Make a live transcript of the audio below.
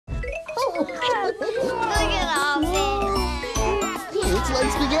Look at all this. It's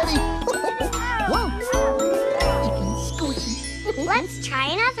like spaghetti. Wow. Squishy. Let's try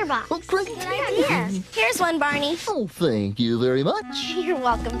another box. Oh, great. Good idea. Here's one, Barney. Oh, thank you very much. You're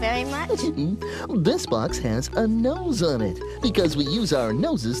welcome very much. This box has a nose on it because we use our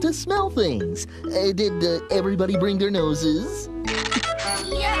noses to smell things. Did everybody bring their noses?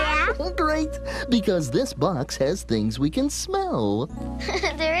 Yeah. Great, because this box has things we can smell.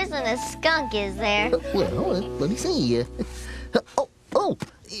 There isn't a skunk, is there? Well, let me see. Oh,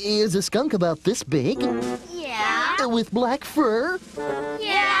 is a skunk about this big? Yeah. With black fur?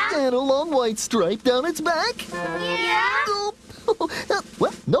 Yeah. And a long white stripe down its back? Yeah. Oh,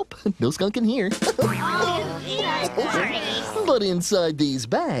 well, nope, no skunk in here. But inside these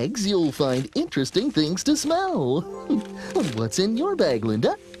bags, you'll find interesting things to smell. What's in your bag,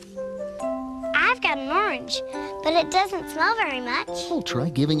 Linda? I've got an orange, but it doesn't smell very much. Well, try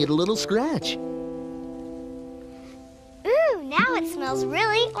giving it a little scratch. Ooh, now it smells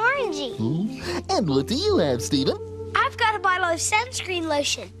really orangey. Ooh. And what do you have, Stephen? I've got a bottle of sunscreen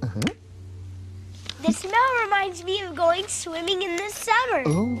lotion. The smell reminds me of going swimming in the summer.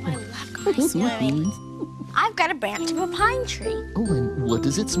 Oh. I love going swimming. I've got a branch of a pine tree. Oh, and what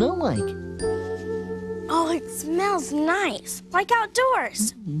does it smell like? Oh, it smells nice, like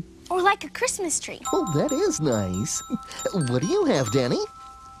outdoors. Or like a Christmas tree. Oh, that is nice. What do you have, Danny?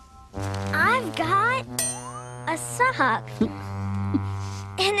 I've got a sock.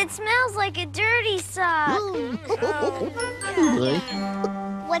 And it smells like a dirty sock.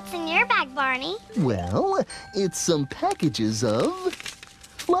 What's in your bag, Barney? Well, it's some packages of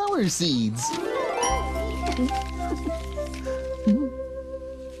flower seeds.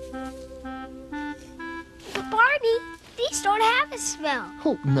 But Barney, these don't have a smell.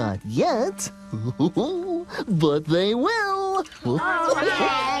 Oh, not yet. But they will.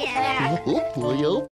 Oh, yeah. Oh, boy, oh.